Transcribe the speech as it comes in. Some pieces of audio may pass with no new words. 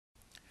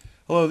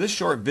Hello, this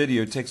short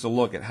video takes a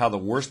look at how the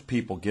worst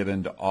people get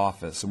into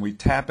office, and we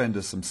tap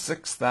into some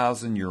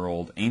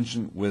 6,000-year-old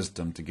ancient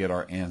wisdom to get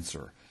our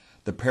answer.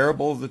 The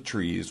parable of the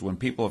trees, when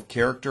people of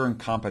character and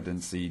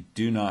competency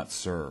do not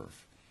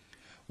serve.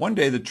 One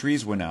day the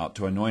trees went out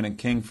to anoint a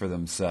king for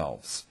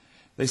themselves.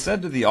 They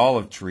said to the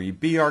olive tree,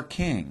 "Be our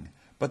king."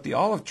 But the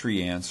olive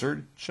tree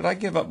answered, "Should I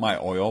give up my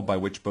oil by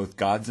which both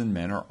gods and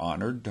men are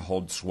honored to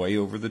hold sway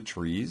over the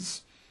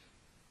trees?"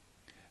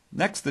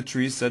 Next the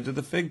trees said to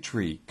the fig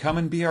tree, "Come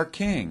and be our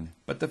king."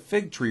 But the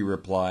fig tree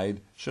replied,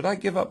 "Should I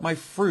give up my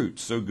fruit,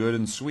 so good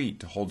and sweet,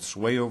 to hold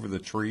sway over the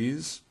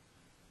trees?"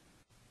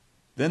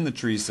 Then the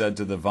tree said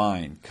to the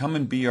vine, "Come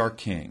and be our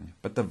king."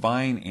 But the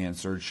vine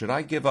answered, "Should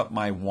I give up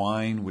my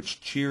wine, which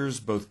cheers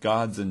both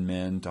gods and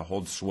men, to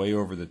hold sway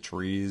over the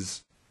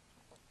trees?"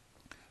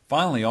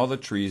 Finally all the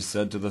trees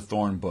said to the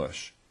thorn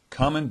bush,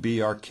 "Come and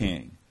be our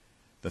king."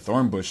 The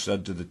thorn bush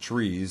said to the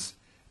trees,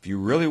 "If you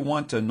really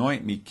want to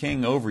anoint me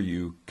king over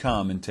you,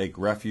 come and take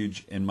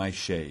refuge in my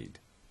shade."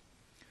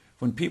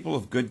 When people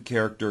of good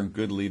character and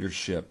good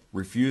leadership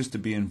refuse to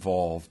be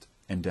involved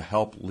and to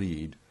help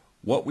lead,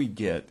 what we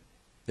get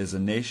is a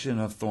nation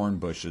of thorn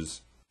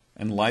bushes,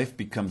 and life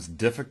becomes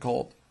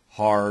difficult,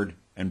 hard,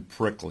 and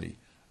prickly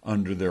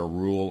under their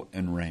rule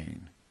and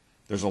reign.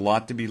 There's a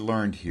lot to be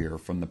learned here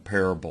from the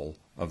parable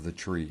of the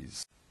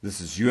trees.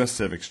 This is U.S.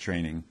 Civics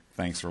Training.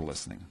 Thanks for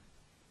listening.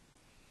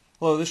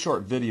 Hello, this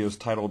short video is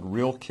titled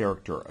Real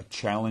Character, a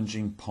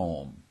Challenging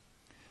Poem.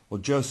 Well,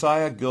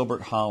 Josiah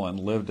Gilbert Holland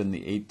lived in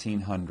the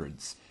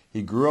 1800s.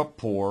 He grew up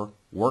poor,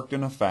 worked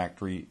in a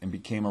factory, and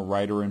became a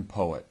writer and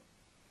poet.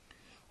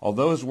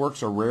 Although his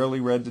works are rarely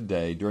read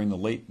today, during the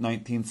late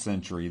 19th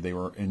century they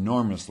were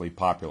enormously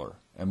popular,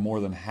 and more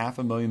than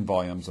 500,000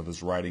 volumes of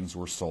his writings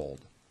were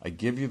sold. I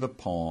give you the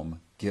poem,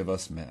 Give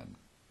Us Men.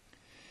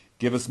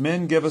 Give us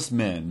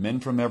men,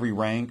 men from every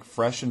rank,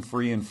 fresh and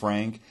free and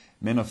frank,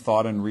 men of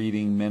thought and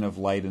reading, men of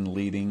light and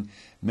leading,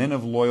 men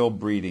of loyal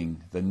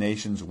breeding, the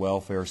nation's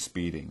welfare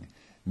speeding,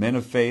 men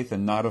of faith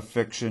and not of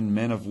fiction,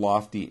 men of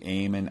lofty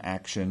aim and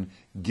action.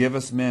 Give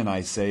us men,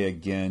 I say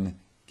again,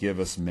 give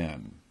us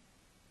men.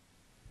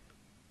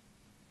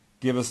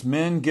 Give us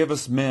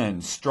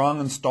men,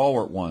 strong and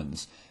stalwart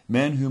ones,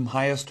 men whom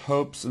highest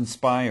hopes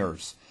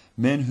inspires,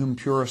 men whom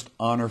purest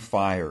honor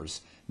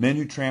fires, men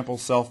who trample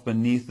self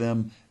beneath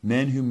them,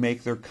 men who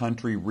make their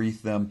country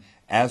wreath them,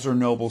 as are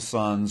noble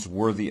sons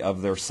worthy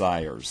of their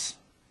sires.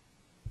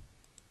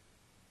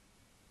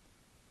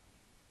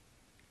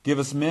 Give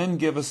us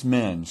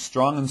men,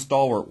 strong and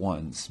stalwart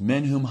ones,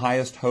 men whom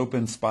highest hope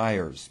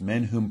inspires,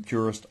 men whom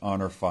purest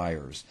honor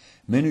fires,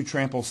 men who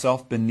trample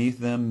self beneath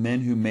them,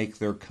 men who make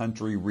their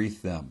country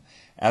wreath them,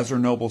 as are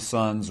noble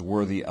sons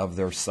worthy of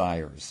their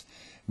sires,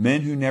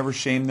 men who never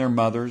shame their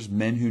mothers,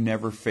 men who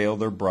never fail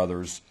their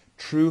brothers,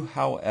 true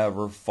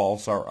however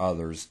false are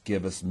others.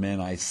 Give us men,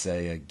 I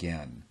say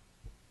again.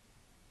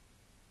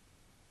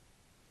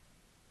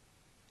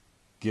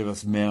 Give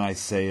us men, I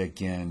say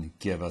again,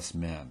 give us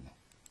men.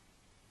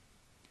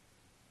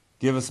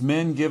 Give us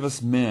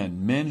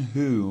men, men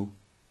who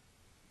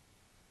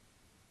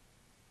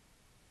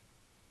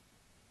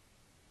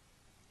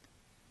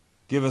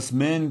Give us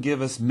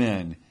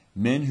men,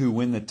 men who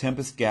when the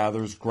tempest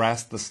gathers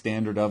grasp the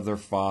standard of their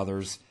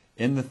fathers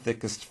in the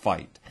thickest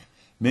fight.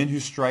 Men who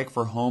strike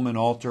for home and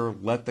altar,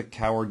 let the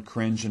coward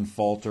cringe and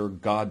falter,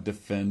 God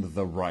defend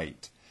the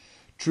right.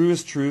 True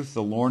as truth,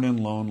 the lorn and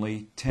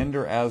lonely,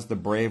 tender as the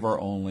brave are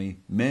only,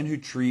 men who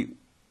tread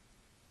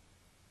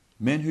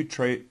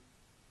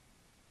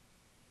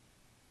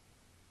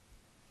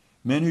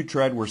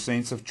where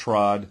saints have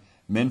trod,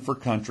 men for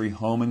country,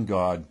 home, and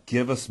God.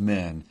 Give us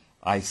men,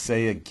 I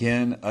say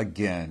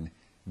again,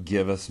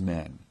 give us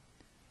men.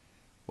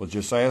 Well,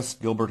 Josiah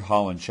Gilbert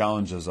Holland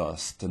challenges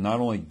us to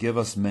not only give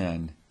us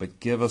men, but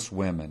give us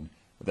women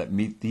that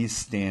meet these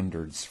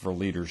standards for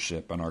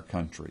leadership in our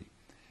country.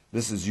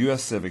 This is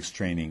U.S. Civics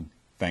Training.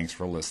 Thanks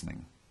for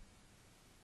listening.